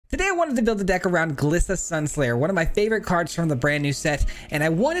Today I wanted to build a deck around Glissa Sunslayer, one of my favorite cards from the brand new set, and I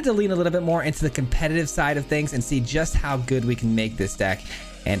wanted to lean a little bit more into the competitive side of things and see just how good we can make this deck.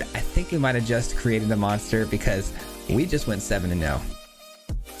 And I think we might have just created a monster because we just went 7-0.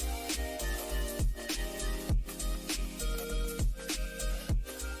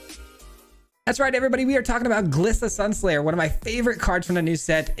 That's right, everybody. We are talking about Glissa Sunslayer, one of my favorite cards from the new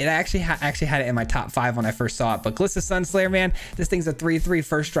set. It actually had it in my top 5 when I first saw it. But Glissa Sunslayer, man, this thing's a 3/3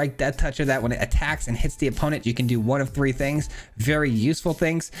 first strike death toucher that when it attacks and hits the opponent, you can do one of 3 things. Very useful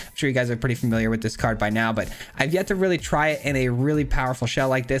things. I'm sure you guys are pretty familiar with this card by now, but I've yet to really try it in a really powerful shell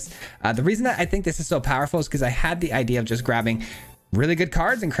like this. The reason that I think this is so powerful is because I had the idea of just grabbing really good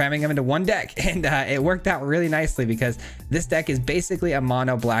cards and cramming them into one deck, and it worked out really nicely because this deck is basically a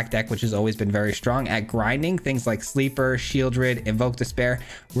mono black deck, which has always been very strong at grinding things like Sleeper, Shieldred, Invoke Despair.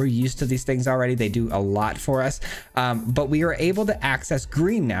 We're used to these things already. They do a lot for us, but we are able to access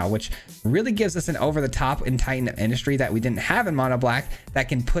green now, which really gives us an over the top in Titan of Industry that we didn't have in mono black that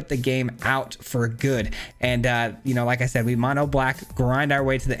can put the game out for good. And you know, like I said, we mono black, grind our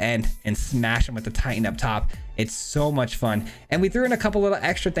way to the end and smash them with the Titan up top. It's so much fun. And we threw in a couple little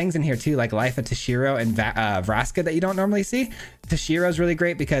extra things in here too, like Life of Tashiro and Vraska that you don't normally see. Tashiro is really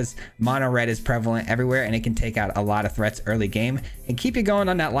great because mono red is prevalent everywhere and it can take out a lot of threats early game and keep you going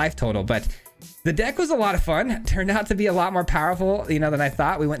on that life total. But the deck was a lot of fun. Turned out to be a lot more powerful, you know, than I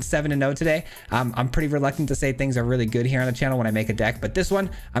thought. We went 7-0 today. I'm pretty reluctant to say things are really good here on the channel when I make a deck, but this one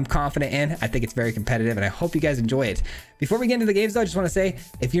I'm confident in. I think it's very competitive and I hope you guys enjoy it. Before we get into the games though, I just want to say,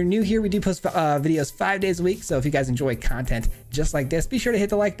 if you're new here, we do post videos 5 days a week. So if you guys enjoy content just like this, be sure to hit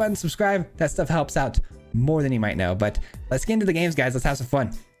the like button, subscribe. That stuff helps out more than you might know. But let's get into the games, guys. Let's have some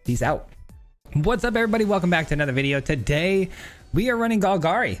fun. Peace out. What's up, everybody? Welcome back to another video. Today we are running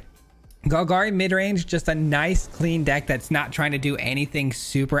Golgari. Golgari mid-range, just a nice clean deck that's not trying to do anything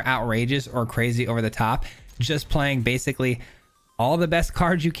super outrageous or crazy over the top, just playing basically all the best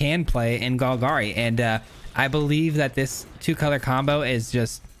cards you can play in Golgari. And I believe that this 2-color combo is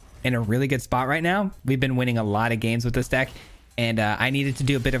just in a really good spot right now. We've been winning a lot of games with this deck, and I needed to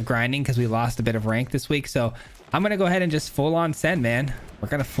do a bit of grinding because we lost a bit of rank this week. So I'm gonna go ahead and just full on send, man. We're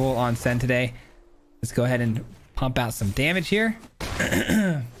gonna full on send today. Let's go ahead and pump out some damage here.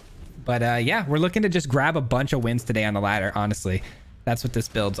 But yeah, we're looking to just grab a bunch of wins today on the ladder. Honestly, that's what this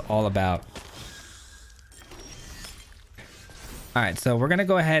build's all about. All right, so we're gonna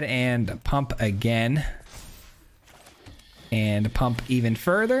go ahead and pump again and pump even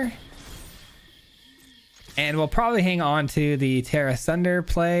further, and we'll probably hang on to the Terra Sunder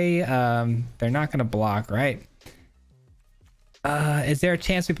play. They're not gonna block, right? Is there a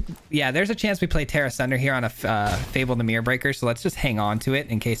chance yeah, there's a chance we play Terra Sunder here on a Fable the Mirror Breaker, so let's just hang on to it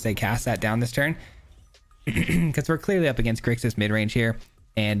in case they cast that down this turn. Because we're clearly up against Grixis mid-range here,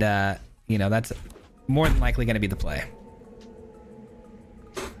 and you know, that's more than likely going to be the play.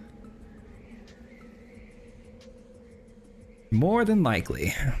 More than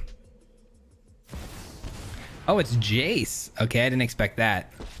likely. Oh, it's Jace. Okay, I didn't expect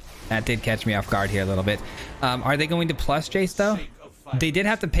that. That did catch me off guard here a little bit. Are they going to plus Jace though? They did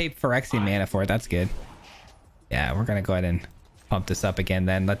have to pay Phyrexia mana for it. That's good. Yeah, we're gonna go ahead and pump this up again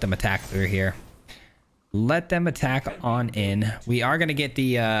then. Let them attack through here. Let them attack on in. We are gonna get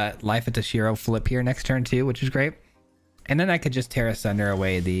the Life of Tashiro flip here next turn too, which is great. And then I could just Terra Sunder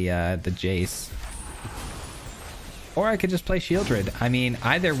away the Jace. Or I could just play Shieldred. I mean,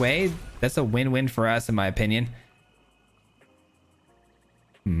 either way, that's a win-win for us in my opinion.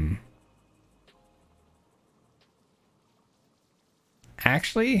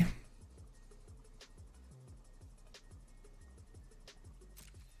 Actually, all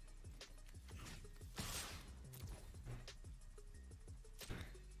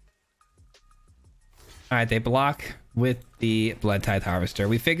right, they block with the Blood Tithe Harvester.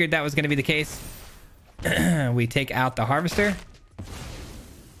 We figured that was going to be the case. We take out the Harvester.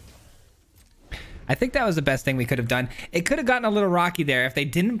 I think that was the best thing we could have done. It could have gotten a little rocky there. If they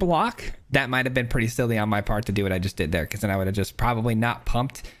didn't block, that might have been pretty silly on my part to do what I just did there, because then I would have just probably not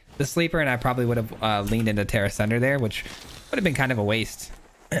pumped the Sleeper, and I probably would have leaned into Terra Sunder there, which would have been kind of a waste.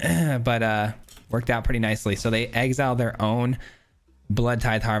 But worked out pretty nicely. So they exile their own Blood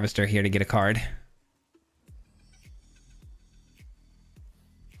Tithe Harvester here to get a card.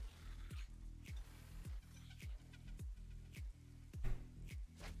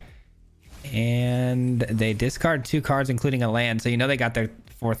 And they discard 2 cards, including a land. So you know they got their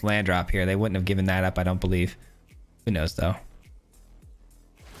 4th land drop here. They wouldn't have given that up, I don't believe. Who knows, though.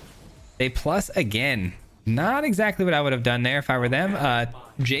 They plus again. Not exactly what I would have done there if I were them.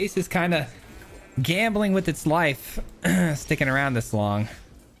 Jace is kind of gambling with its life, sticking around this long.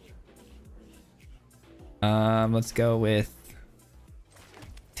 Let's go with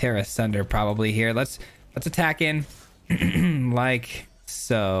Terra Sunder probably here. Let's attack in like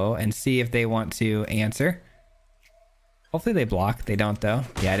so and see if they want to answer. Hopefully they block. They don't though.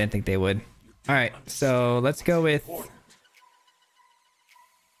 Yeah, I didn't think they would. All right, so let's go with...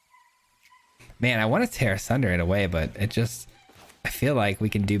 Man, I want to Terra Sunder it away, but it just... I feel like we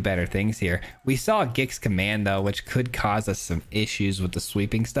can do better things here. We saw Gix Command though, which could cause us some issues with the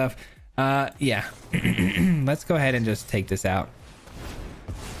sweeping stuff. Yeah. Let's go ahead and just take this out.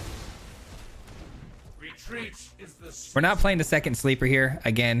 We're not playing the second sleeper here.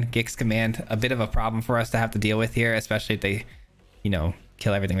 Again, Gix Command, a bit of a problem for us to have to deal with here, especially if they, you know,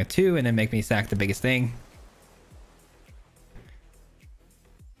 kill everything with 2 and then make me sack the biggest thing.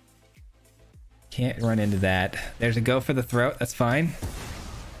 Can't run into that. There's a go for the throat. That's fine.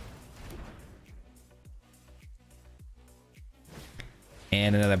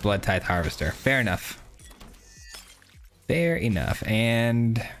 And another Blood Tithe Harvester. Fair enough. Fair enough.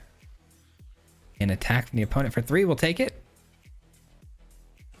 And an attack from the opponent for 3. We'll take it.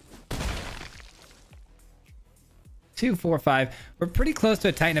 2, 4, 5. We're pretty close to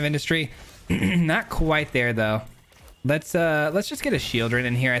a Titan of Industry. Not quite there though. Let's just get a Shieldred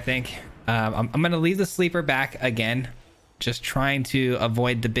in here, I think. I'm gonna leave the sleeper back again, just trying to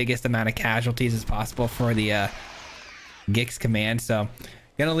avoid the biggest amount of casualties as possible for the Gix Command. So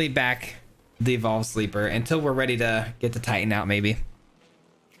gonna leave back the evolved sleeper until we're ready to get the Titan out. Maybe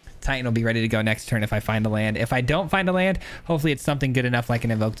Titan will be ready to go next turn if I find a land. If I don't find a land, hopefully it's something good enough like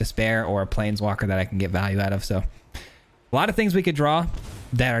an Invoke Despair or a Planeswalker that I can get value out of. So a lot of things we could draw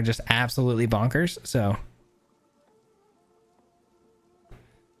that are just absolutely bonkers. So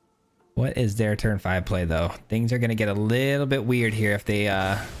what is their turn 5 play though? Things are gonna get a little bit weird here if they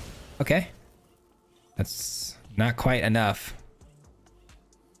okay, that's not quite enough.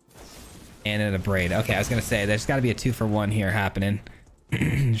 And in a braid. Okay, I was gonna say there's got to be a 2-for-1 here happening.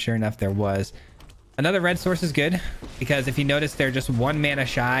 Sure enough, there was. Another red source is good because if you notice, they're just 1 mana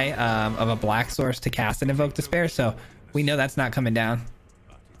shy of a black source to cast an Invoke Despair, so we know that's not coming down.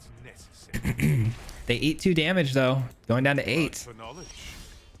 They eat 2 damage though, going down to 8.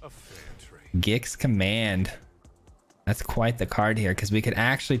 Gix Command. That's quite the card here because we could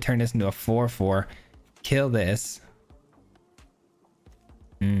actually turn this into a 4/4, kill this.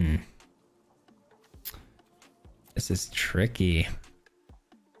 This is tricky.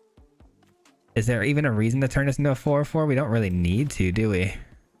 Is there even a reason to turn this into a 4/4? We don't really need to, do we?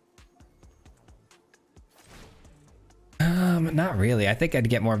 Not really. I think I'd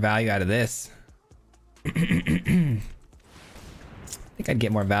get more value out of this. I think I'd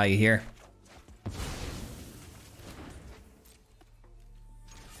get more value here.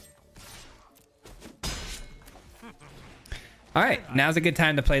 All right, now's a good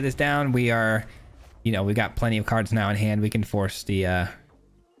time to play this down. We are, you know, we got plenty of cards now in hand. We can force the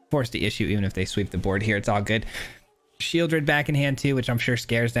issue even if they sweep the board here. It's all good. Shieldred back in hand too, which I'm sure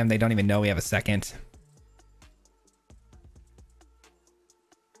scares them. They don't even know we have a second.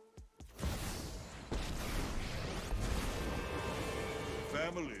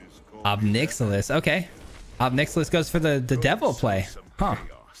 Obnixilis, okay. Obnixilis goes for the devil play, huh?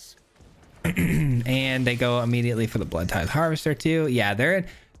 And they go immediately for the Blood Tithe Harvester too. Yeah, they're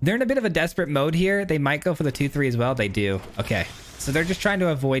in a bit of a desperate mode here. They might go for the 2/3 as well. They do. Okay, so they're just trying to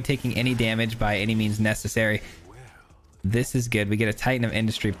avoid taking any damage by any means necessary. This is good. We get a Titan of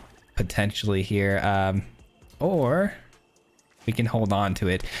Industry potentially here, or we can hold on to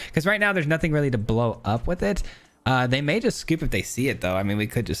it because right now there's nothing really to blow up with it. They may just scoop if they see it though. I mean, we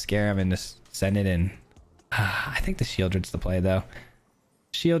could just scare them and just send it in. I think the Shieldred's the play though.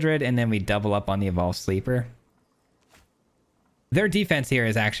 Shieldred, and then we double up on the Evolved Sleeper. Their defense here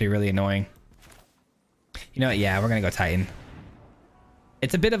is actually really annoying. You know what? Yeah, we're gonna go Titan.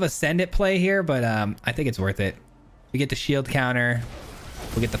 It's a bit of a send it play here, but I think it's worth it. We get the shield counter.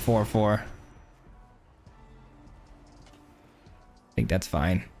 We'll get the 4/4. I think that's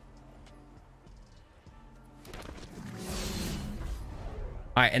fine.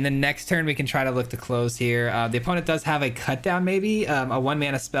 All right, and then next turn we can try to look to close here. The opponent does have a cut down, maybe a 1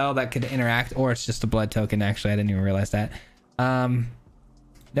 mana spell that could interact, or it's just a blood token. Actually, I didn't even realize that.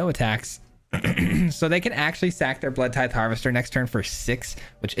 No attacks. So they can actually sack their Blood Tithe Harvester next turn for 6,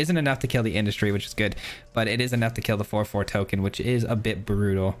 which isn't enough to kill the Industry, which is good, but it is enough to kill the 4/4 token, which is a bit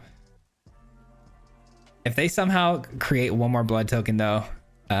brutal. If they somehow create 1 more blood token though,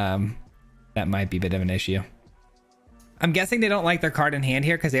 that might be a bit of an issue. I'm guessing they don't like their card in hand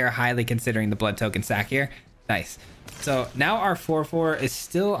here because they are highly considering the blood token sack here. Nice. So now our 4/4 is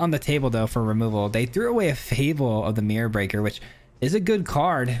still on the table though for removal. They threw away a Fable of the Mirror Breaker, which is a good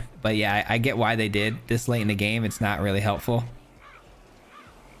card, but yeah, I get why they did this late in the game. It's not really helpful.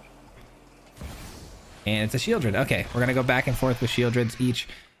 And it's a Shieldred. Okay, we're gonna go back and forth with Shieldreds each.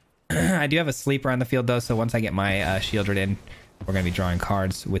 I do have a sleeper on the field though, so once I get my Shieldred in, we're gonna be drawing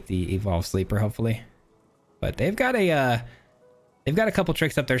cards with the Evolve Sleeper, hopefully. But they've got a couple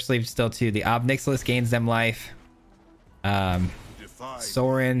tricks up their sleeve still too. The Obnixilis gains them life.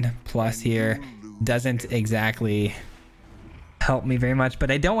 Sorin plus here doesn't exactly help me very much, but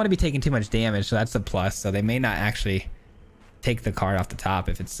I don't want to be taking too much damage, so that's a plus. So they may not actually take the card off the top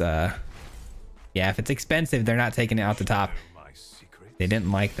if it's yeah, if it's expensive, they're not taking it off the top. They didn't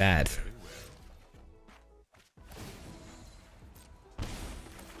like that.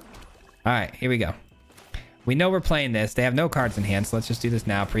 All right, here we go. We know we're playing this. They have no cards in hand, so let's just do this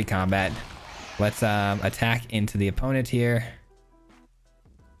now, pre-combat. Let's attack into the opponent here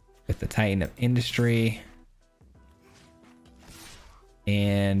with the Titan of Industry.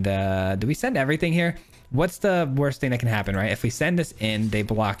 And do we send everything here? What's the worst thing that can happen, right? If we send this in, they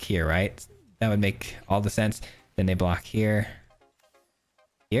block here, right? That would make all the sense. Then they block here.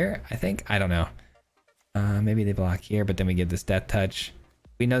 Here, I think? I don't know. Maybe they block here, but then we give this Death Touch.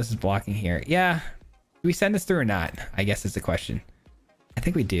 We know this is blocking here. Yeah. Do we send this through or not? I guess is the question. I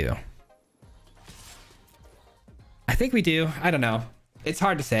think we do. I think we do. I don't know. It's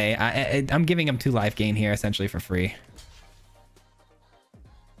hard to say. I'm giving them 2 life gain here essentially for free.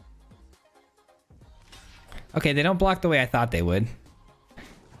 Okay, they don't block the way I thought they would.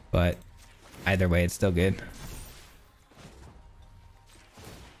 But either way, it's still good.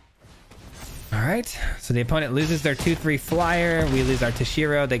 All right, so the opponent loses their 2/3 flyer. We lose our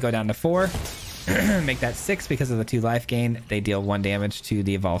Toshiro. They go down to 4. Make that 6 because of the 2 life gain. They deal 1 damage to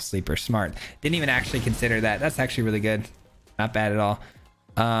the Evolved Sleeper. Smart. Didn't even actually consider that. That's actually really good. Not bad at all.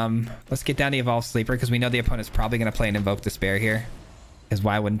 Let's get down to Evolved Sleeper because we know the opponent's probably going to play an Invoke Despair here. Because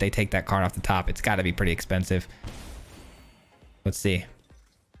why wouldn't they take that card off the top? It's got to be pretty expensive. Let's see.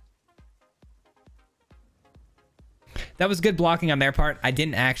 That was good blocking on their part. I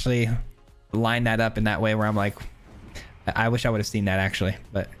didn't actually line that up in that way where I'm like, I wish I would have seen that actually.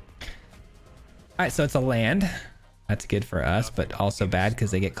 But all right, so it's a land. That's good for us, but also bad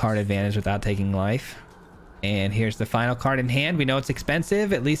because they get card advantage without taking life. And here's the final card in hand. We know it's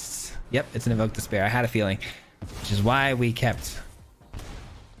expensive. At least, yep, it's an Invoke Despair. I had a feeling, which is why we kept.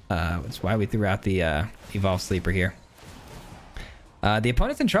 It's why we threw out the Evolved Sleeper here. The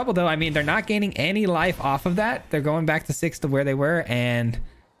opponent's in trouble though. I mean, they're not gaining any life off of that. They're going back to 6 to where they were, and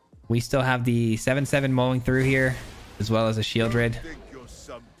we still have the 7/7 mowing through here, as well as a Shieldred.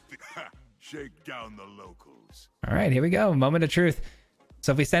 Shake down the locals. All right, here we go. Moment of truth.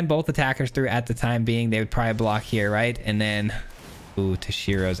 So if we send both attackers through at the time being, they would probably block here, right? And then, ooh,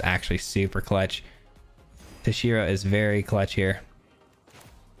 Toshiro's actually super clutch. Toshiro is very clutch here.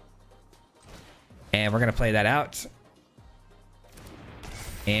 And we're going to play that out.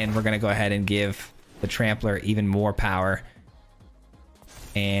 And we're going to go ahead and give the Trampler even more power.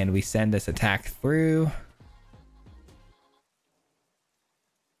 And we send this attack through.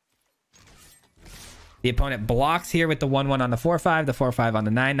 The opponent blocks here with the 1/1 on the 4/5, the 4/5 on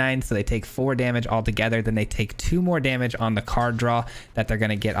the 9/9, so they take 4 damage altogether. Then they take 2 more damage on the card draw that they're going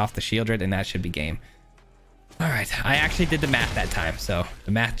to get off the Shieldred, and that should be game. All right, I actually did the math that time, so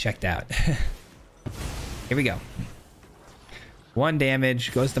the math checked out. Here we go. 1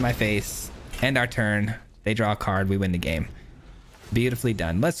 damage goes to my face. End our turn. They draw a card. We win the game. Beautifully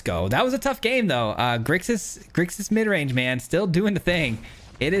done. Let's go. That was a tough game, though. Grixis mid-range, man, still doing the thing.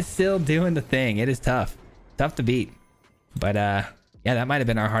 It is still doing the thing. It is tough. Tough to beat. But, yeah, that might have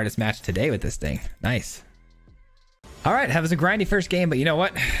been our hardest match today with this thing. Nice. All right, that was a grindy first game, but you know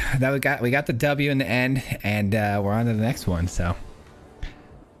what? We got the W in the end, and we're on to the next one, so.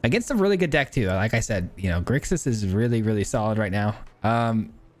 Against a really good deck, too. Like I said, you know, Grixis is really, really solid right now.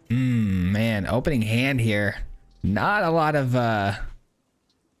 Man, opening hand here. Not a lot of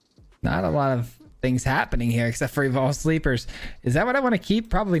things happening here except for Evolved Sleepers. Is that what I want to keep?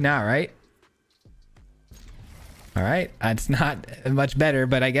 Probably not, right? All right, it's not much better,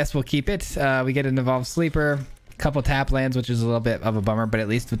 but I guess we'll keep it. We get an Evolved Sleeper, a couple tap lands, which is a little bit of a bummer, but at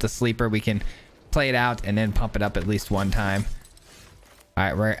least with the Sleeper we can play it out and then pump it up at least 1 time. All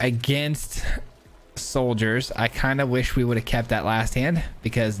right, we're against Soldiers. I kind of wish we would have kept that last hand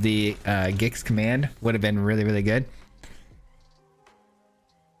because the Gix command would have been really, really good.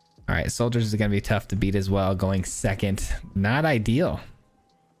 All right, Soldiers is going to be tough to beat as well, going second. Not ideal.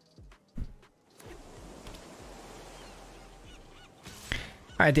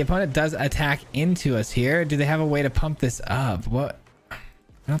 All right, the opponent does attack into us here. Do they have a way to pump this up? What? I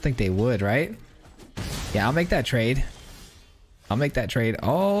don't think they would, right? Yeah, I'll make that trade. I'll make that trade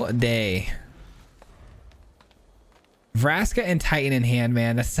all day. Vraska and Titan in hand,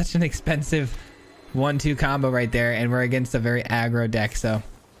 man. That's such an expensive 1-2 combo right there. And we're against a very aggro deck. So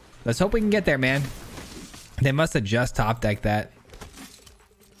let's hope we can get there, man. They must have just top decked that.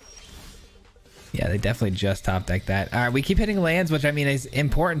 Yeah, they definitely just top decked that. All right, we keep hitting lands, which I mean is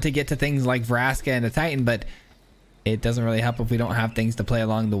important to get to things like Vraska and the Titan, but it doesn't really help if we don't have things to play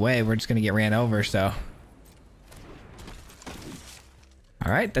along the way. We're just going to get ran over, so.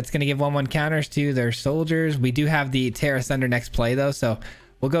 All right, that's going to give 1/1 counters to their soldiers. We do have the Terra Asunder next play, though, so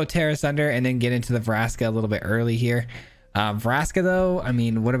we'll go Terra Asunder and then get into the Vraska a little bit early here. Vraska, though, I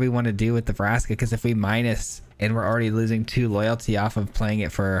mean, what do we want to do with the Vraska? Because if we minus and we're already losing 2 loyalty off of playing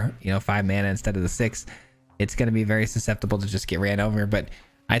it for, you know, 5 mana instead of the 6, it's going to be very susceptible to just get ran over. But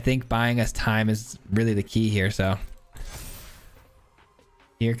I think buying us time is really the key here, so.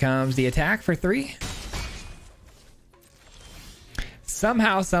 Here comes the attack for 3.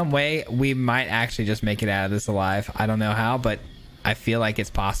 Somehow, some way, we might actually just make it out of this alive. I don't know how, but I feel like it's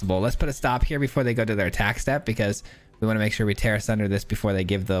possible. Let's put a stop here before they go to their attack step, because we want to make sure we Terra Asunder this before they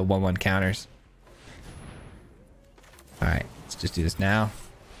give the 1/1 counters. All right, let's just do this now.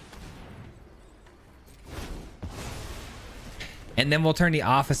 And then we'll turn the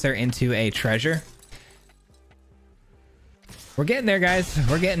officer into a treasure. We're getting there, guys.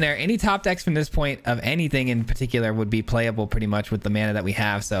 We're getting there. Any top decks from this point of anything in particular would be playable pretty much with the mana that we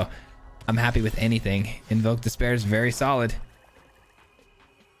have. So I'm happy with anything. Invoke Despair is very solid.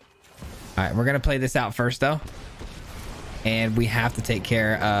 All right, we're going to play this out first, though. And we have to take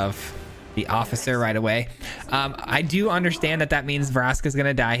care of the officer right away. I do understand that that means Vraska is going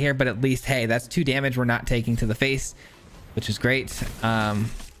to die here, but at least, hey, that's 2 damage we're not taking to the face, which is great. 1,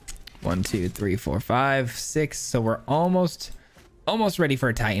 2, 3, 4, 5, 6. So we're almost ready for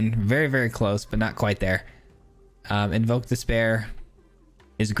a Titan. Very, very close, but not quite there. Invoke Despair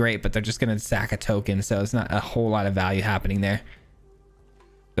is great, but they're just going to sack a token, so it's not a whole lot of value happening there.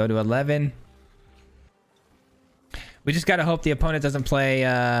 Go to 11. We just got to hope the opponent doesn't play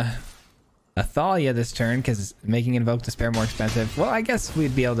Athalia this turn, because making Invoke Despair more expensive. Well, I guess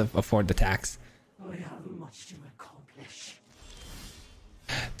we'd be able to afford the tax. I have much to accomplish.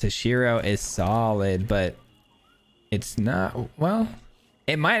 Toshiro is solid, but it's not. Well,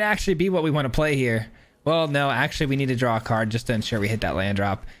 it might actually be what we want to play here. Well, no, actually we need to draw a card just to ensure we hit that land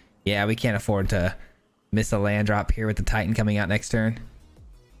drop. Yeah, we can't afford to miss a land drop here with the Titan coming out next turn.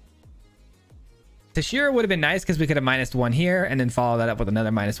 Toshiro would have been nice because we could have -1 here and then follow that up with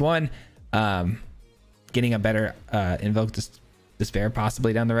another -1. Getting a better Invoke Despair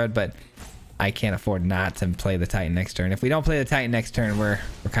possibly down the road, but I can't afford not to play the Titan next turn. If we don't play the Titan next turn, we're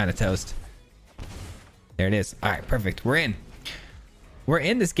kind of toast. There it is. All right, perfect. We're in. We're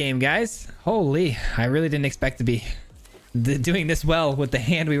in this game, guys. Holy, I really didn't expect to be doing this well with the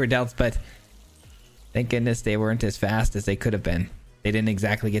hand we were dealt, but thank goodness they weren't as fast as they could have been. They didn't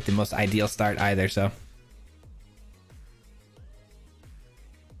exactly get the most ideal start either, so.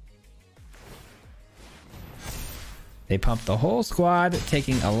 They pumped the whole squad,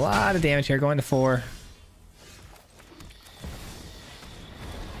 taking a lot of damage here, going to 4.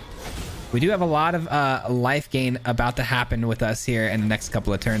 We do have a lot of life gain about to happen with us here in the next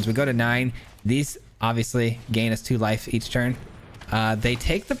couple of turns. We go to 9. These obviously gain us 2 life each turn. They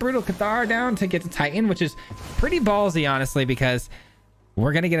take the Brutal Cathar down to get the Titan, which is pretty ballsy, honestly, because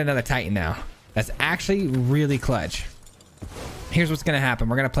we're going to get another Titan now. That's actually really clutch. Here's what's going to happen.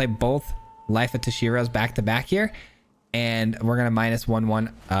 We're going to play both Life of Toshiro's back to back here, and we're going to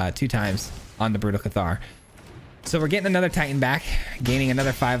 -1/1 2 times on the Brutal Cathar. So we're getting another Titan back, gaining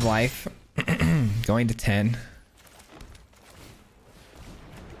another 5 life, going to 10.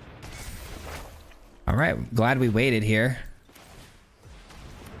 All right, glad we waited here.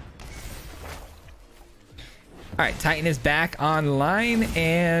 All right, Titan is back online,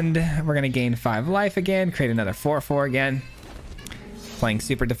 and we're going to gain 5 life again, create another 4/4 again. Playing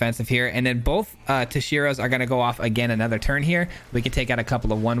super defensive here, and then both Toshiros are going to go off again another turn here. We can take out a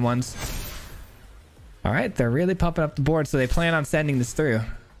couple of 1/1s. All right, they're really pumping up the board, so they plan on sending this through.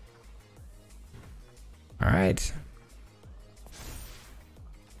 All right.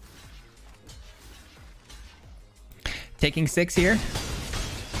 Taking 6 here.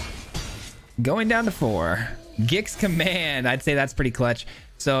 Going down to 4. Gix Command. I'd say that's pretty clutch.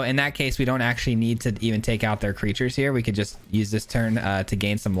 So in that case, we don't actually need to even take out their creatures here. We could just use this turn to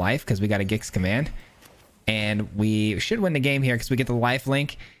gain some life because we got a Gix Command. And we should win the game here because we get the life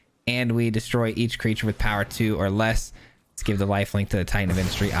link and we destroy each creature with power 2 or less. Let's give the life link to the Titan of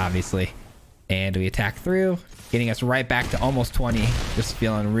Industry, obviously. And we attack through, getting us right back to almost 20. Just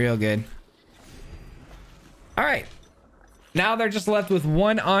feeling real good. All right. Now they're just left with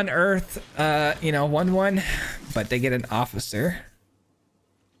one on Earth, you know, 1-1, but they get an officer.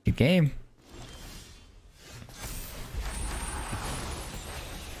 Good game.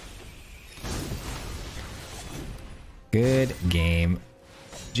 Good game.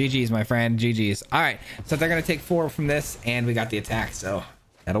 GG's, my friend. GG's. All right, so they're gonna take 4 from this, and we got the attack, so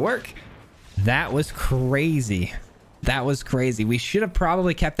that'll work. That was crazy. That was crazy. We should have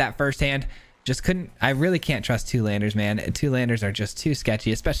probably kept that first hand. Just couldn't. I really can't trust 2 landers, man. 2 landers are just too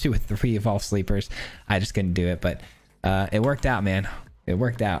sketchy, especially with 3 evolved sleepers. I just couldn't do it, but it worked out, man. It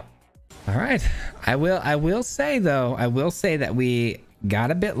worked out. All right. I will say though, I will say that we got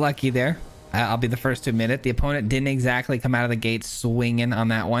a bit lucky there. I'll be the first to admit it. The opponent didn't exactly come out of the gate swinging on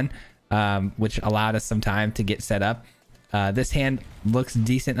that one, which allowed us some time to get set up. This hand looks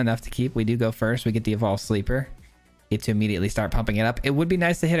decent enough to keep. We do go first. We get the evolved sleeper. Get to immediately start pumping it up. It would be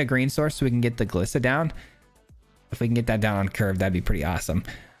nice to hit a green source so we can get the Glissa down. If we can get that down on curve, that'd be pretty awesome.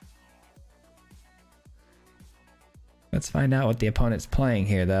 Let's find out what the opponent's playing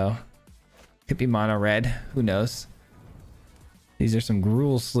here, though. Could be mono red. Who knows? These are some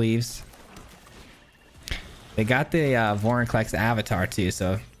Gruul sleeves. They got the Vorinclex avatar too,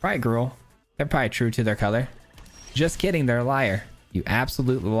 so probably Gruul. They're probably true to their color. Just kidding, they're a liar. You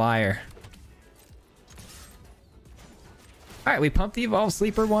absolute liar. All right, we pump the evolved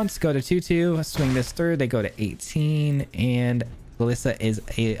sleeper once, go to 2-2, swing this through. They go to 18, and Glissa is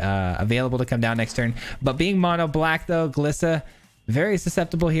available to come down next turn. But being mono black though, Glissa very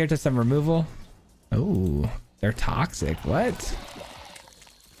susceptible here to some removal. Oh, they're toxic. What?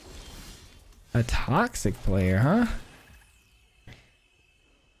 A toxic player, huh?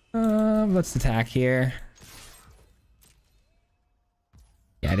 Let's attack here.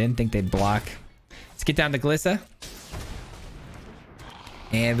 Yeah, I didn't think they'd block. Let's get down to Glissa.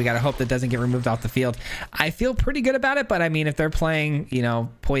 And we gotta hope that doesn't get removed off the field. I feel pretty good about it, but I mean, if they're playing, you know,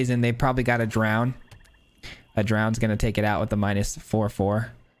 poison, they probably got a drown. A drown's gonna take it out with the -4/4.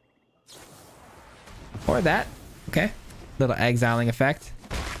 Or that. Okay. Little exiling effect.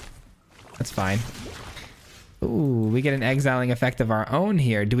 That's fine. Ooh, we get an exiling effect of our own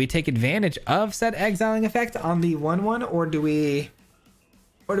here. Do we take advantage of said exiling effect on the 1/1, or do we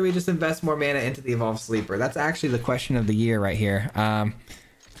just invest more mana into the evolved sleeper? That's actually the question of the year right here.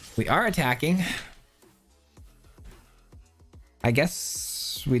 We are attacking. I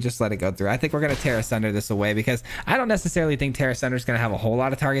guess we just let it go through. I think we're going to Terra Sunder this away because I don't necessarily think Terra Sunder is going to have a whole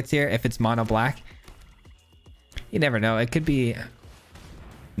lot of targets here if it's mono black. You never know. It could be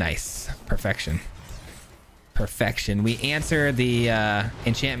nice. Perfection. Perfection. We answer the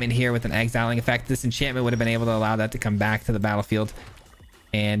enchantment here with an exiling effect. This enchantment would have been able to allow that to come back to the battlefield.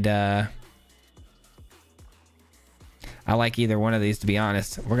 And I like either one of these, to be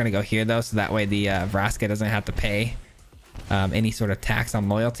honest. We're going to go here, though, so that way the Vraska doesn't have to pay any sort of tax on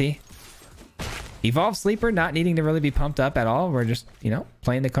loyalty. Evolved Sleeper not needing to really be pumped up at all. We're just, you know,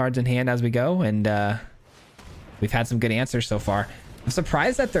 playing the cards in hand as we go, and we've had some good answers so far. I'm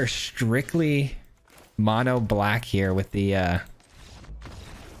surprised that they're strictly mono black here with the...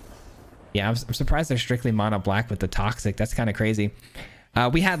 Yeah, I'm surprised they're strictly mono black with the Toxic. That's kind of crazy.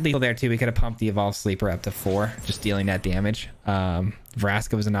 We had lethal there too. We could have pumped the Evolved Sleeper up to 4, just dealing that damage.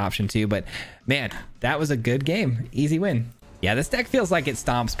 Vraska was an option too, but man, that was a good game. Easy win. Yeah, this deck feels like it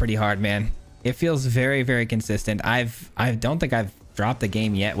stomps pretty hard, man. It feels very, very consistent. I don't think I've dropped the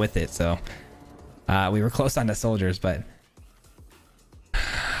game yet with it, so we were close on the soldiers, but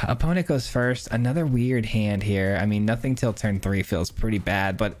opponent goes first. Another weird hand here. I mean, nothing till turn 3 feels pretty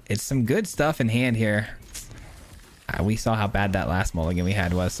bad, but it's some good stuff in hand here. We saw how bad that last mulligan we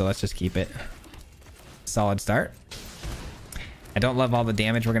had was, so let's just keep it. Solid start. I don't love all the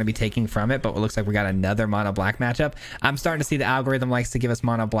damage we're going to be taking from it, but it looks like we got another mono black matchup. I'm starting to see the algorithm likes to give us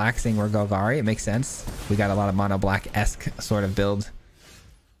mono black, seeing we're Golgari. It makes sense. We got a lot of mono black-esque sort of build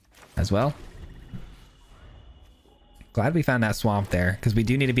as well. Glad we found that swamp there, because we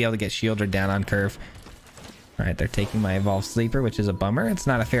do need to be able to get shielded down on curve. All right, they're taking my Evolved Sleeper, which is a bummer. It's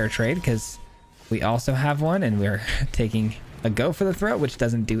not a fair trade because we also have one, and we're taking a go for the throat, which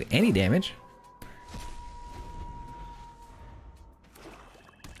doesn't do any damage.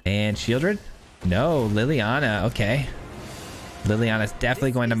 And Shieldred? No, Liliana. Okay. Liliana's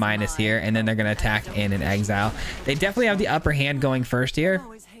definitely going to minus here, and then they're going to attack in an exile. They definitely have the upper hand going first here.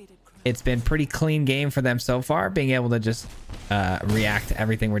 It's been pretty clean game for them so far, being able to just react to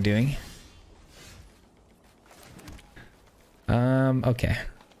everything we're doing. Okay.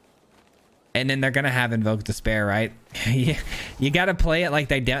 And then they're gonna have Invoke Despair, right? You gotta play it like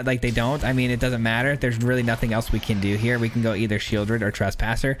they don't. I mean, it doesn't matter. There's really nothing else we can do here. We can go either Shieldred or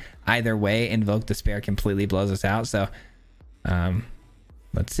Trespasser. Either way, Invoke Despair completely blows us out. So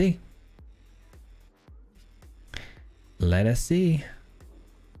Let's see. Let us see.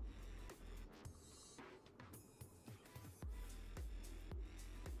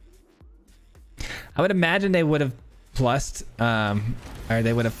 I would imagine they would have plussed, or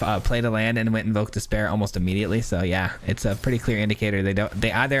they would have played a land and went Invoke Despair almost immediately. So yeah, it's a pretty clear indicator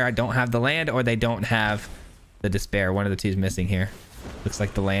they either don't have the land or they don't have the Despair. One of the two is missing here. Looks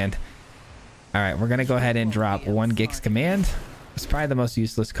like the land. All right, we're gonna go ahead and drop one Gix Command. It's probably the most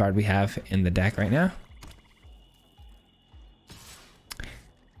useless card we have in the deck right now.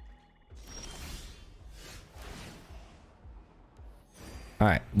 All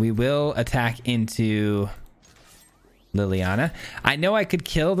right, we will attack into Liliana. I know I could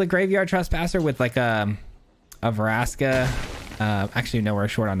kill the Graveyard Trespasser with like a Vraska. Actually, no, we're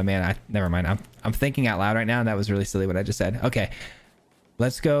short on the mana. Never mind. I'm thinking out loud right now, and that was really silly what I just said. Okay,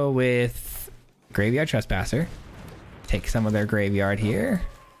 let's go with Graveyard Trespasser. Take some of their graveyard here.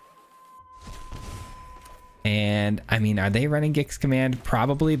 And I mean, are they running Gix Command?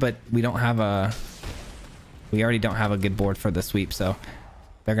 Probably, but we already don't have a good board for the sweep, so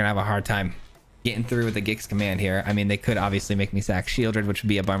they're gonna have a hard time getting through with the Gix Command here. I mean, they could obviously make me sack Shieldred, which would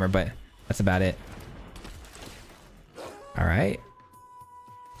be a bummer, but that's about it. All right.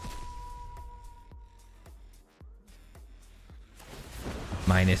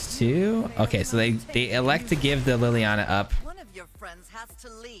 -2. Okay, so they elect to give the Liliana up. One of your friends has to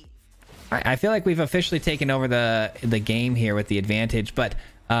leave. I feel like we've officially taken over the game here with the advantage, but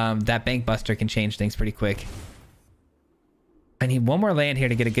that Bank Buster can change things pretty quick. I need one more land here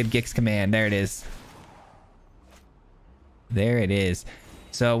to get a good Gix Command. There it is. There it is.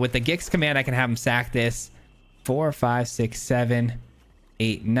 So with the Gix Command, I can have them sack this. 4, 5, 6, 7,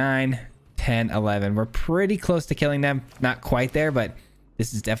 8, 9, 10, 11. We're pretty close to killing them. Not quite there, but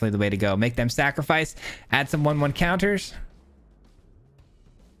this is definitely the way to go. Make them sacrifice. Add some 1/1 counters.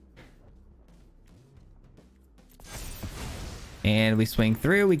 And we swing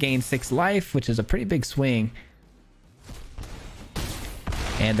through. We gain 6 life, which is a pretty big swing.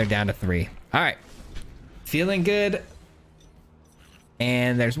 And they're down to 3. All right. Feeling good.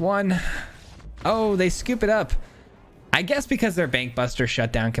 And there's one. Oh, they scoop it up. I guess because their Bank Buster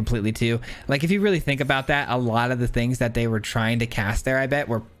shut down completely too. Like, if you really think about that, a lot of the things that they were trying to cast there, I bet,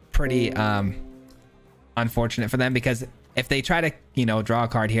 were pretty unfortunate for them, because if they try to, you know, draw a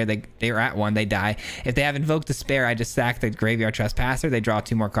card here, they are at 1, they die. If they have Invoke Despair, I just sack the Graveyard Trespasser, they draw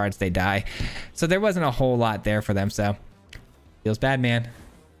 2 more cards, they die. So there wasn't a whole lot there for them, so feels bad, man.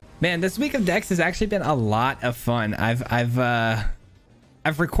 Man, this week of decks has actually been a lot of fun.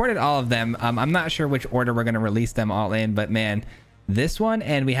 I've recorded all of them. I'm not sure which order we're going to release them all in, but man, this one,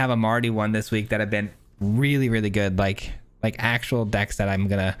 and we have a Marty one this week that have been really, really good. Like actual decks that I'm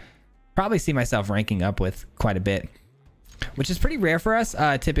going to probably see myself ranking up with quite a bit, which is pretty rare for us.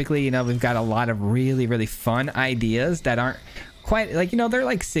 Typically, you know, we've got a lot of really, really fun ideas that aren't quite like, you know, they're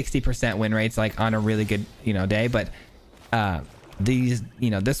like 60% win rates, like on a really good, you know, day. But these,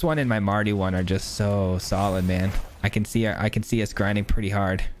 you know, this one and my Marty one are just so solid, man. I can see us grinding pretty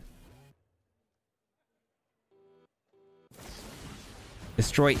hard.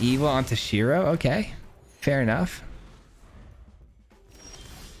 Destroy evil onto Shiro. Okay, fair enough.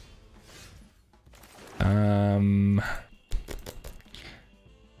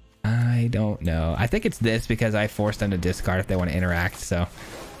 I don't know. I think it's this because I forced them to discard if they want to interact. So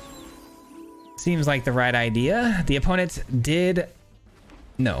seems like the right idea. The opponents did.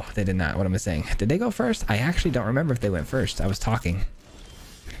 No, they did not. What am I saying? Did they go first? I actually don't remember if they went first. I was talking.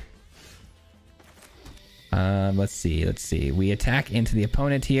 Let's see. We attack into the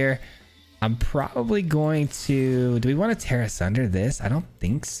opponent here. I'm probably going to... Do we want to tear asunder this? I don't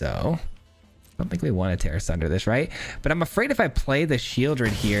think so. I don't think we want to tear asunder this, right? But I'm afraid if I play the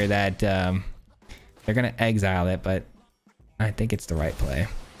Shieldred here that they're going to exile it, but I think it's the right play.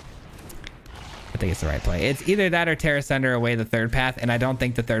 It's either that or tear asunder away the third path, and I don't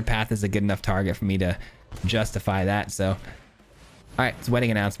think the third path is a good enough target for me to justify that. So, all right, it's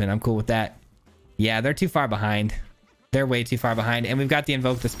wedding announcement. I'm cool with that. Yeah, they're too far behind. They're way too far behind, and we've got the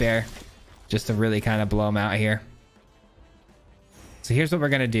Invoke Despair just to really kind of blow them out here. So here's what we're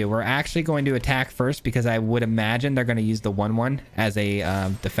gonna do. We're actually going to attack first because I would imagine they're gonna use the 1/1 as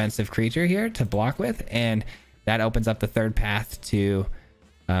a defensive creature here to block with, and that opens up the third path to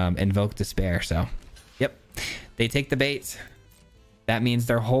Invoke Despair. So yep, they take the bait. That means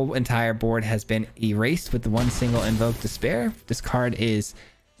their whole entire board has been erased with the one single Invoke Despair. This card is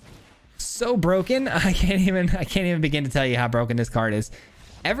so broken. I can't even begin to tell you how broken this card is.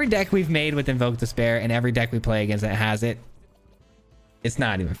 Every deck we've made with Invoke Despair and every deck we play against that has it, it's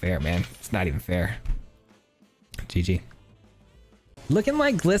not even fair, man. It's not even fair. GG. Looking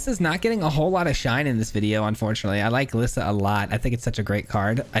like Glissa's not getting a whole lot of shine in this video, unfortunately. I like Glissa a lot. I think it's such a great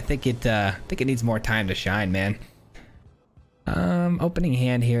card. I think it needs more time to shine, man. Opening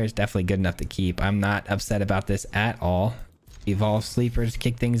hand here is definitely good enough to keep. I'm not upset about this at all. Evolve Sleepers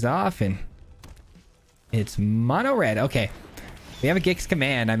kick things off, and it's mono red. Okay, we have a Gix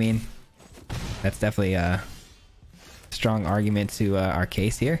command. I mean, that's definitely a strong argument to our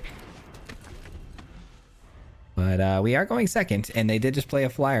case here. But we are going second, and they did just play a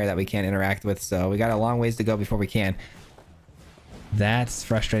flyer that we can't interact with, so we got a long ways to go before we can. That's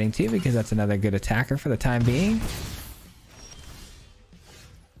frustrating too, because that's another good attacker for the time being.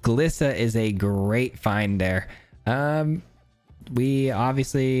 Glissa is a great find there. We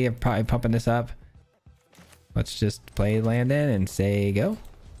obviously are probably pumping this up. Let's just play land in and say go.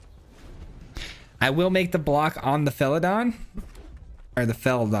 I will make the block on the Felidon. Or the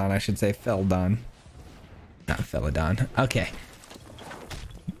Feldon, I should say. Feldon. Not Felidon. Okay.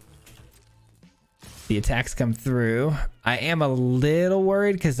 The attacks come through. I am a little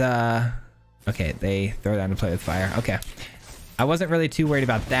worried because, okay, they throw down to play with fire. Okay. I wasn't really too worried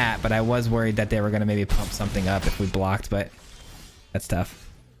about that, but I was worried that they were going to maybe pump something up if we blocked, but that's tough.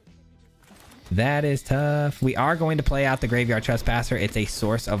 That is tough. We are going to play out the Graveyard Trespasser. It's a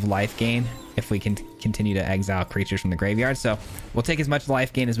source of life gain if we can continue to exile creatures from the graveyard. So we'll take as much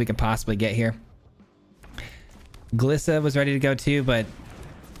life gain as we can possibly get here. Glissa was ready to go too, but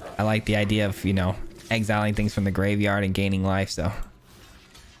I like the idea of, you know, exiling things from the graveyard and gaining life. So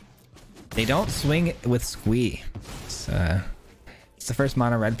they don't swing with Squee. It's the first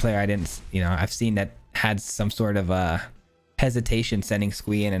mono red player I didn't, you know, I've seen that had some sort of hesitation sending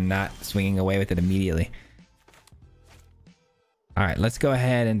Squee in and not swinging away with it immediately. All right, let's go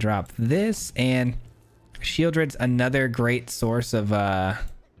ahead and drop this. And Shieldred's another great source of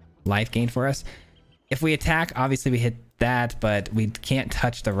life gain for us. If we attack, obviously we hit that, but we can't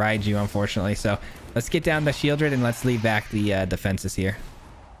touch the Raiju, unfortunately. So let's get down the Shieldred and let's leave back the defenses here.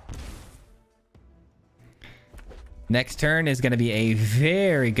 Next turn is going to be a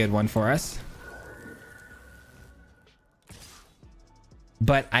very good one for us.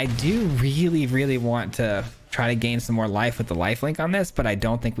 But I do really, really want to try to gain some more life with the lifelink on this, but I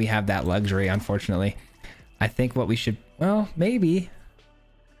don't think we have that luxury, unfortunately. I think what we should, well, maybe.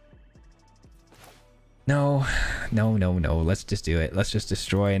 No. Let's just do it. Let's just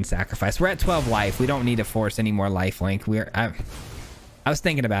destroy and sacrifice. We're at 12 life. We don't need to force any more lifelink. I was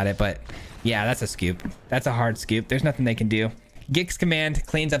thinking about it, but yeah, that's a scoop. That's a hard scoop. There's nothing they can do. Gix command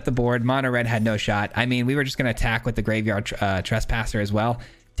cleans up the board. Mono red had no shot. I mean, we were just going to attack with the Graveyard Trespasser as well,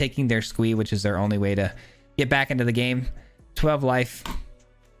 taking their Squee, which is their only way to get back into the game. 12 life.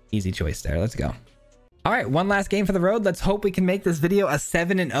 Easy choice there. Let's go. All right, one last game for the road. Let's hope we can make this video a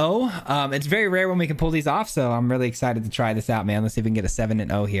 7-0. It's very rare when we can pull these off, so I'm really excited to try this out, man. Let's see if we can get a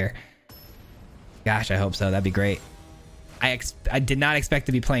 7-0 here. Gosh, I hope so. That'd be great. I did not expect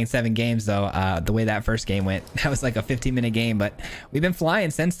to be playing 7 games, though, the way that first game went. That was like a 15-minute game, but we've been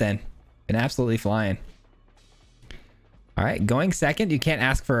flying since then. Been absolutely flying. All right, going second. You can't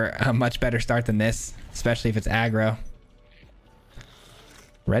ask for a much better start than this, especially if it's aggro.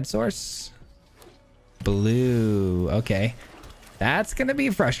 Red source. Blue. Okay. That's going to be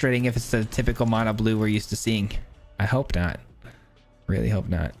frustrating if it's the typical mono blue we're used to seeing. I hope not. Really hope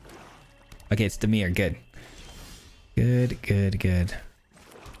not. Okay, it's Demir. Good. Good.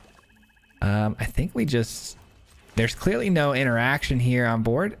 I think we just... There's clearly no interaction here on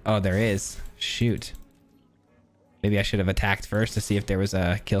board. Oh, there is. Shoot. Maybe I should have attacked first to see if there was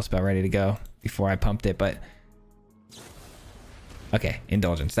a kill spell ready to go before I pumped it, but... Okay,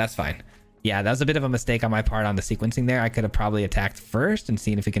 Indulgence. That's fine. Yeah, that was a bit of a mistake on my part on the sequencing there. I could have probably attacked first and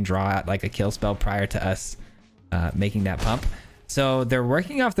seen if we can draw out like a kill spell prior to us making that pump. So they're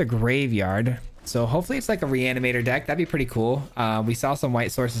working off the graveyard. So hopefully it's like a reanimator deck. That'd be pretty cool. We saw some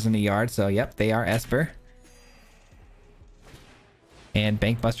white sources in the yard. So yep, they are Esper. And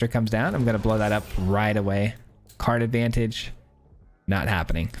Bankbuster comes down. I'm going to blow that up right away. Card advantage. Not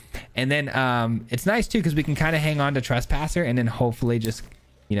happening. And then it's nice too because we can kind of hang on to Trespasser and then hopefully just,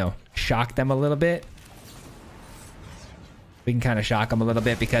 you know, shock them a little bit. We can kind of shock them a little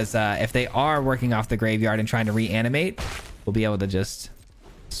bit because if they are working off the graveyard and trying to reanimate, we'll be able to just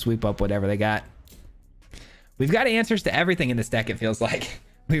sweep up whatever they got. We've got answers to everything in this deck, it feels like.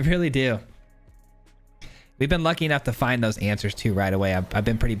 We really do. We've been lucky enough to find those answers too right away. I've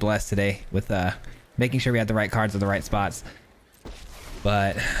been pretty blessed today with making sure we had the right cards in the right spots.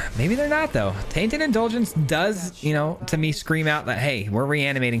 But maybe they're not, though. Tainted Indulgence does, you know, to me scream out that, hey, we're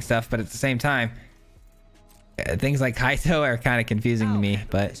reanimating stuff, but at the same time, things like Kaito are kind of confusing to me,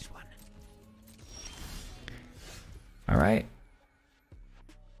 but... All right.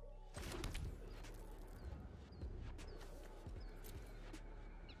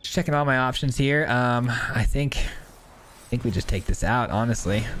 Just checking all my options here. I think we just take this out,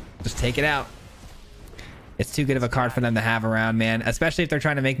 honestly. Just take it out. It's too good of a card for them to have around, man. Especially if they're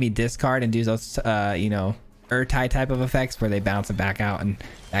trying to make me discard and do those, you know, Urtai type of effects where they bounce it back out and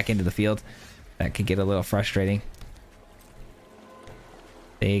back into the field. That could get a little frustrating.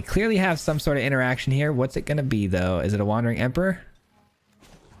 They clearly have some sort of interaction here. What's it going to be, though? Is it a Wandering Emperor?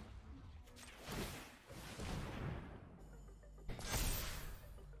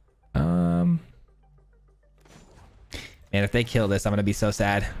 Man, if they kill this, I'm going to be so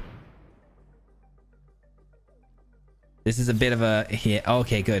sad. This is a bit of a hit.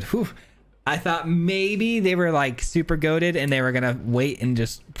 Okay, good. Whew. I thought maybe they were like super goated and they were going to wait and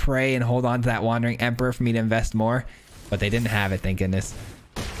just pray and hold on to that Wandering Emperor for me to invest more. But they didn't have it, thank goodness.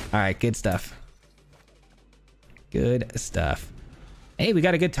 All right, good stuff. Good stuff. Hey, we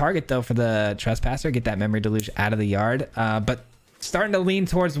got a good target, though, for the Trespasser. Get that Memory Deluge out of the yard. But starting to lean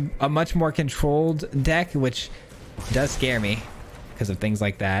towards a much more controlled deck, which does scare me because of things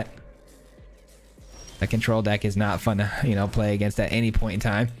like that. A control deck is not fun to, you know, play against at any point in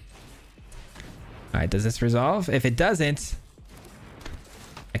time. All right, does this resolve? If it doesn't,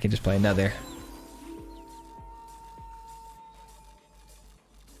 I can just play another.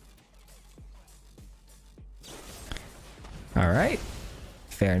 All right,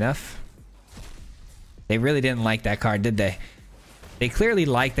 fair enough. They really didn't like that card, did they? They clearly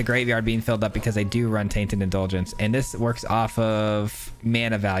like the graveyard being filled up because they do run Tainted Indulgence, and this works off of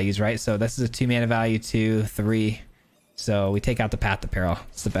mana values, right? So this is a 2 mana value, 2, 3. So we take out the Path to Peril.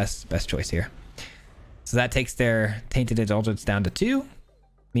 It's the best choice here. So that takes their Tainted Indulgence down to 2,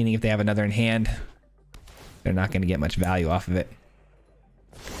 meaning if they have another in hand, they're not going to get much value off of it.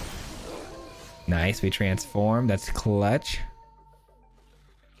 Nice, we transform. That's clutch.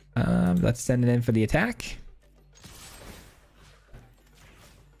 Let's send it in for the attack.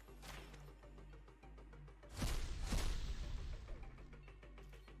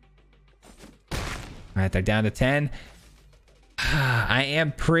 All right, they're down to 10. I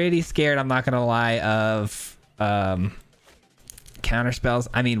am pretty scared, I'm not gonna lie, of counter spells.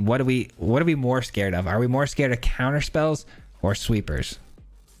 I mean, what are we more scared of? Are we more scared of counter spells or sweepers?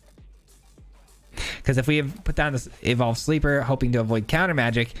 Because if we have put down this Evolved Sleeper, hoping to avoid counter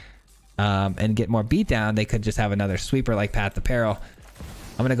magic and get more beatdown, they could just have another sweeper like Path to Peril.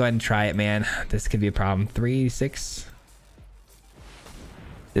 I'm gonna go ahead and try it, man. This could be a problem. 3, 6.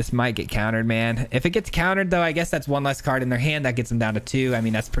 This might get countered, man. If it gets countered, though, I guess that's one less card in their hand. That gets them down to 2. I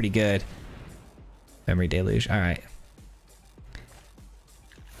mean, that's pretty good. Memory Deluge. All right.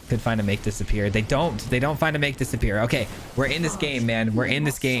 Could find a Make Disappear. They don't find a Make Disappear. Okay, we're in this game, man. We're in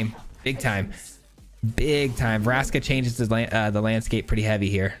this game. Big time. Big time. Vraska changes the landscape pretty heavy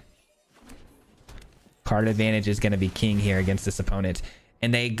here. Card advantage is going to be king here against this opponent.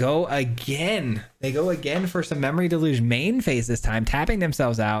 And they go again. They go again for some Memory Deluge main phase this time, tapping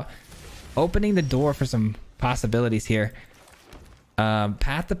themselves out, opening the door for some possibilities here.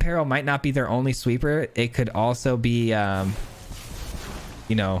 Path to Peril might not be their only sweeper. It could also be,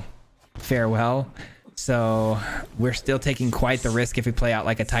 you know, Farewell. So we're still taking quite the risk if we play out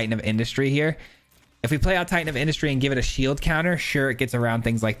like a Titan of Industry here. If we play out Titan of Industry and give it a shield counter, sure, it gets around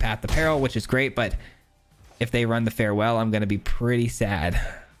things like Path to Peril, which is great, but if they run the Farewell, I'm going to be pretty sad.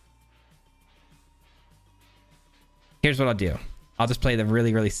 Here's what I'll do. I'll just play the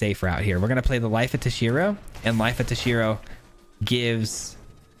really, really safe route here. We're going to play the Life of Tashiro, and Life of Tashiro gives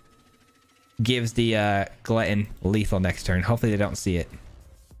the Glutton lethal next turn. Hopefully they don't see it.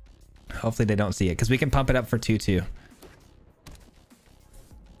 Hopefully they don't see it, because we can pump it up for 2/2.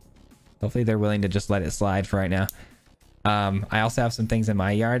 Hopefully they're willing to just let it slide for right now. I also have some things in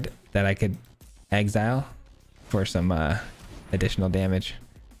my yard that I could exile for some additional damage.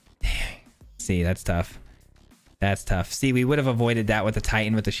 Dang. See, that's tough. That's tough. See, we would have avoided that with the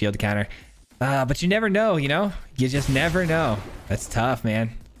Titan with the shield counter. But you never know, you know? You just never know. That's tough,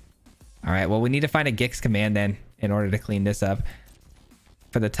 man. All right, well, we need to find a Gix command then in order to clean this up.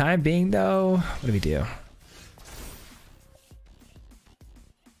 For the time being, though, what do we do?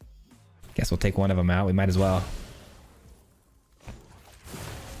 Guess we'll take one of them out. We might as well.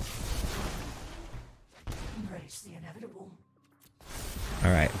 Embrace the inevitable. All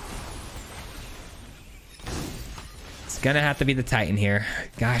right. It's gonna have to be the Titan here.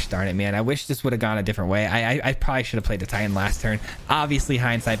 Gosh darn it, man. I wish this would have gone a different way. I probably should have played the Titan last turn. Obviously,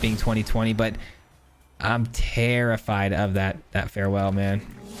 hindsight being 20/20, but I'm terrified of that Farewell, man.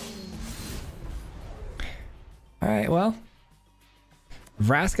 All right, well.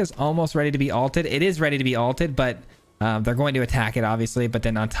 Vraska's almost ready to be ulted. It is ready to be ulted, but they're going to attack it, obviously. But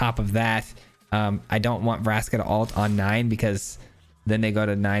then on top of that, I don't want Vraska to ult on 9 because Then they go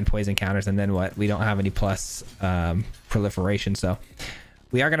to 9 poison counters, and then what? We don't have any plus proliferation, so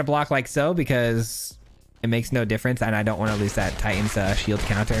we are going to block like so because it makes no difference, and I don't want to lose that Titan's shield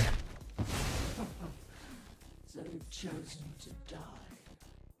counter. So you've chosen to die.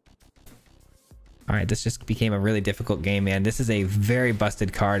 All right, this just became a really difficult game, man. This is a very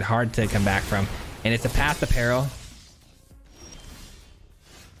busted card, hard to come back from, and it's a Path to Peril.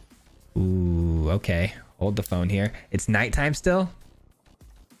 Ooh, okay. Hold the phone here. It's nighttime still.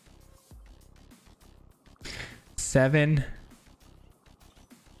 7,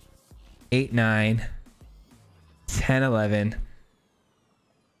 8, 9, 10, 11.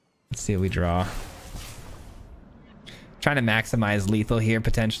 Let's see what we draw. Trying to maximize lethal here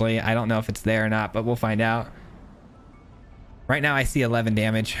potentially. I don't know if it's there or not, but we'll find out. Right now I see 11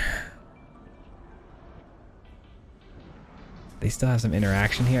 damage. They still have some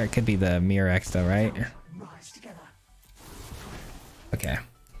interaction here. It could be the Mirror X though, right? Rise together. Okay.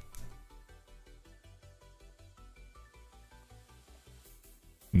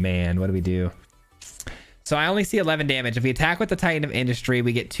 Man, what do we do? So I only see 11 damage. If we attack with the Titan of Industry,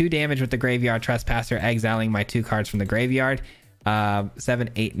 we get 2 damage with the Graveyard Trespasser, exiling my 2 cards from the graveyard. 7,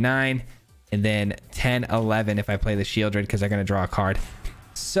 8, 9, and then 10, 11 if I play the Shieldred because they're going to draw a card.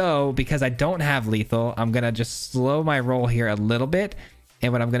 So because I don't have lethal, I'm going to just slow my roll here a little bit.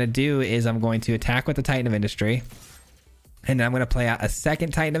 And what I'm going to do is I'm going to attack with the Titan of Industry. And then I'm going to play out a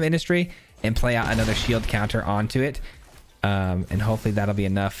second Titan of Industry and play out another shield counter onto it. And hopefully that'll be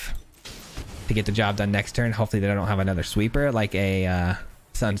enough to get the job done next turn. Hopefully they don't have another sweeper like a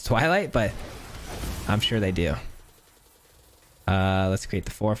Sun's Twilight, but I'm sure they do. Let's create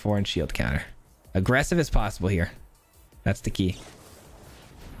the 4/4 and shield counter. Aggressive as possible here. That's the key.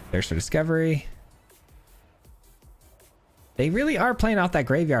 There's for discovery. They really are playing off that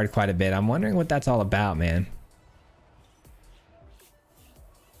graveyard quite a bit. I'm wondering what that's all about, man.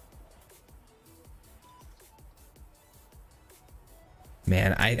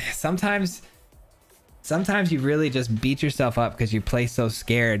 Man, sometimes you really just beat yourself up because you play so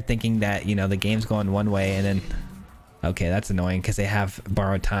scared thinking that, you know, the game's going one way and then... Okay, that's annoying because they have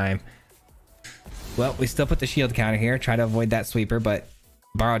borrowed time. Well, we still put the shield counter here. Try to avoid that sweeper, but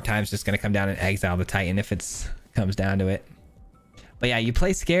borrowed time's just going to come down and exile the Titan if it comes down to it. But yeah, you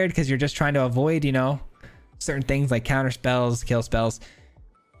play scared because you're just trying to avoid, you know, certain things like counter spells, kill spells.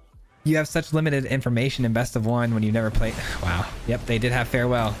 You have such limited information in best of one when you've never played. Wow. Yep, they did have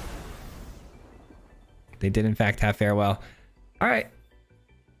farewell. They did in fact have farewell. All right.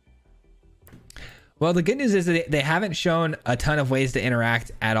 Well, the good news is that they haven't shown a ton of ways to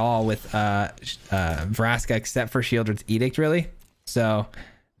interact at all with Vraska except for Shieldred's Edict, really. So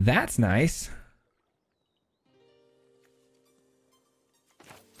that's nice.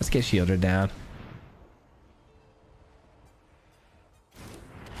 Let's get Shieldred down.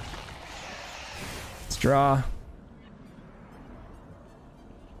 Let's draw.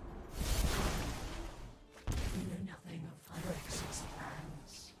 You know nothing of Phyrexia's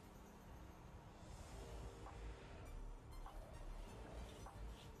plans.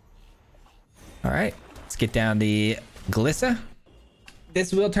 All right, let's get down the Glissa.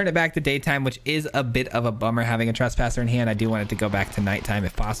 This will turn it back to daytime, which is a bit of a bummer having a Trespasser in hand. I do want it to go back to nighttime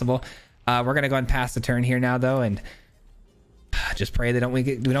if possible. We're going to go and pass the turn here now, though, and just pray we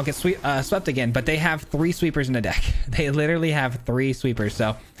don't get swept again. But they have 3 sweepers in the deck. They literally have 3 sweepers,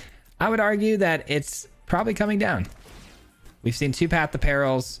 so I would argue that it's probably coming down. We've seen 2 Path to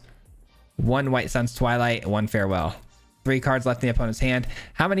Perils, 1 White Sun's Twilight, 1 Farewell. 3 cards left in the opponent's hand.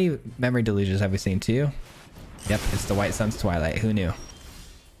 How many Memory Deluges have we seen? 2? Yep, it's the White Sun's Twilight. Who knew?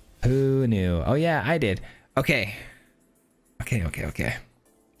 Who knew? Oh yeah, I did. Okay. Okay.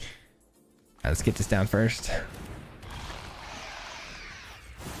 Let's get this down first.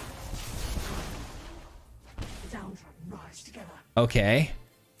 Downtrodden, rise together. Okay.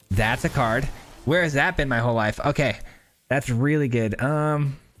 That's a card. Where has that been my whole life? Okay. That's really good.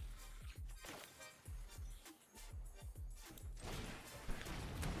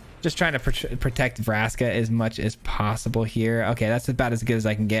 Just trying to protect Vraska as much as possible here. Okay, that's about as good as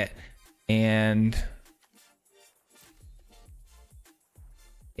I can get. And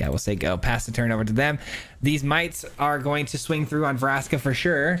yeah, we'll say go. Pass the turn over to them. These mites are going to swing through on Vraska for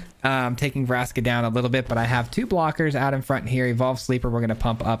sure. Taking Vraska down a little bit, but I have 2 blockers out in front here. Evolve Sleeper, we're going to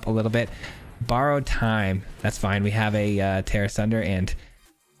pump up a little bit. Borrowed Time, that's fine. We have a Terra Sunder, and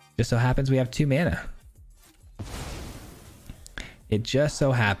just so happens we have 2 mana. It just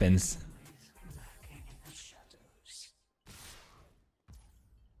so happens.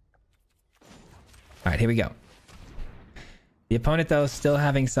 All right, here we go. The opponent, though, still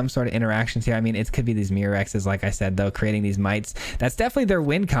having some sort of interactions here. I mean, it could be these Mirror X's, like I said, though, creating these mites. That's definitely their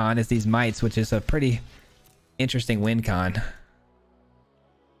win con, is these mites, which is a pretty interesting win con.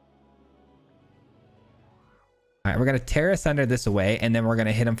 All right, we're going to tear asunder this away, and then we're going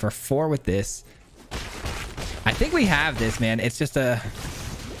to hit him for 4 with this. I think we have this, man. It's just a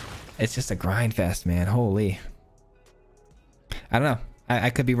grind fest, man. Holy. I don't know. I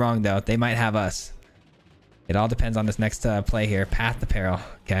could be wrong, though. They might have us. It all depends on this next play here. Path to Peril.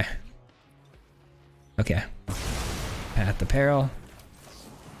 Okay. Okay. Path to Peril.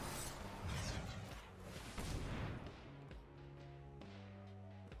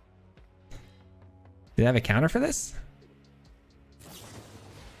 Do they have a counter for this?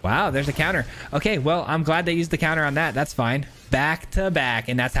 Wow, there's a counter. Okay, well, I'm glad they used the counter on that. That's fine. Back to back,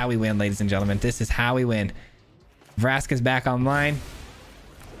 and that's how we win, ladies and gentlemen. This is how we win. Vraska's back online.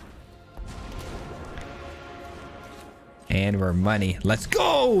 And we're money. Let's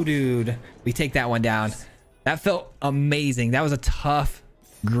go, dude. We take that one down. That felt amazing. That was a tough,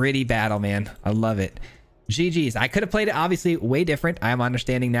 gritty battle, man. I love it. GG's. I could have played it obviously way different. I'm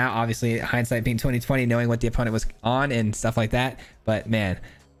understanding now, obviously hindsight being 2020, knowing what the opponent was on and stuff like that. But man,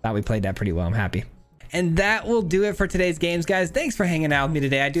 thought we played that pretty well. I'm happy. And that will do it for today's games, guys. Thanks for hanging out with me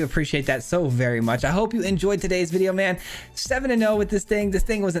today. I do appreciate that so very much. I hope you enjoyed today's video, man. 7-0 with this thing. This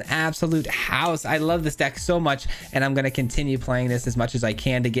thing was an absolute house. I love this deck so much, and I'm going to continue playing this as much as I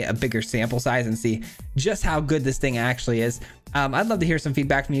can to get a bigger sample size and see just how good this thing actually is. I'd love to hear some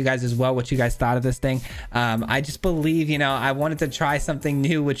feedback from you guys as well, what you guys thought of this thing. I just believe, you know, I wanted to try something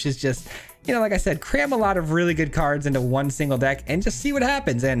new, which is just, you know, like I said, cram a lot of really good cards into one single deck and just see what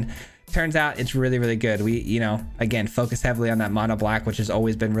happens. And turns out it's really, really good. We, you know, again, focus heavily on that mono black, which has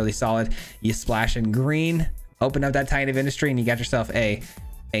always been really solid. You splash in green, open up that Titan of Industry, and you got yourself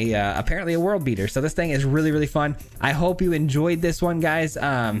apparently a world beater. So this thing is really, really fun. I hope you enjoyed this one, guys.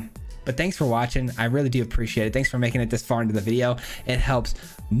 But thanks for watching. I really do appreciate it. Thanks for making it this far into the video. It helps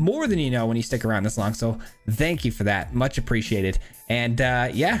more than you know when you stick around this long. So thank you for that. Much appreciated. And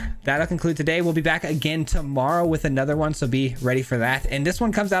yeah, that'll conclude today. We'll be back again tomorrow with another one. So be ready for that. And this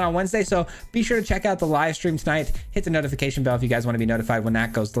one comes out on Wednesday. So be sure to check out the live stream tonight. Hit the notification bell if you guys want to be notified when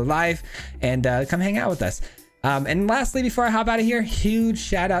that goes live. And come hang out with us. And lastly, before I hop out of here, huge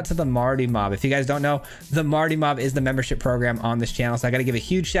shout out to the Marty Mob. If you guys don't know, the Marty Mob is the membership program on this channel. So I got to give a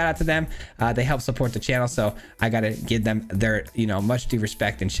huge shout out to them. They help support the channel. So I got to give them their, you know, much due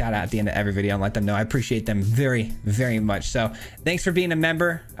respect and shout out at the end of every video and let them know I appreciate them very, very much. So thanks for being a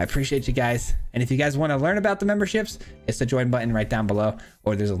member. I appreciate you guys. And if you guys want to learn about the memberships, it's the join button right down below,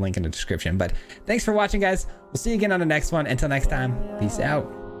 or there's a link in the description. But thanks for watching, guys. We'll see you again on the next one. Until next time, peace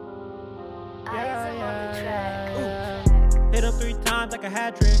out. Hit him 3 times like a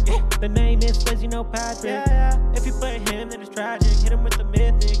hat trick. The name is Fizzy, no Patrick. If you play him, then it's tragic. Hit him with the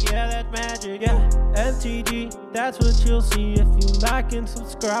mythic, yeah, that's magic. Yeah, MTG, that's what you'll see if you like and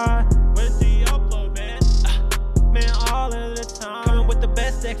subscribe. Where's the upload, man? Man, all of the time. Coming with the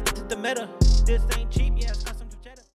best decks, this is the meta. This ain't cheap.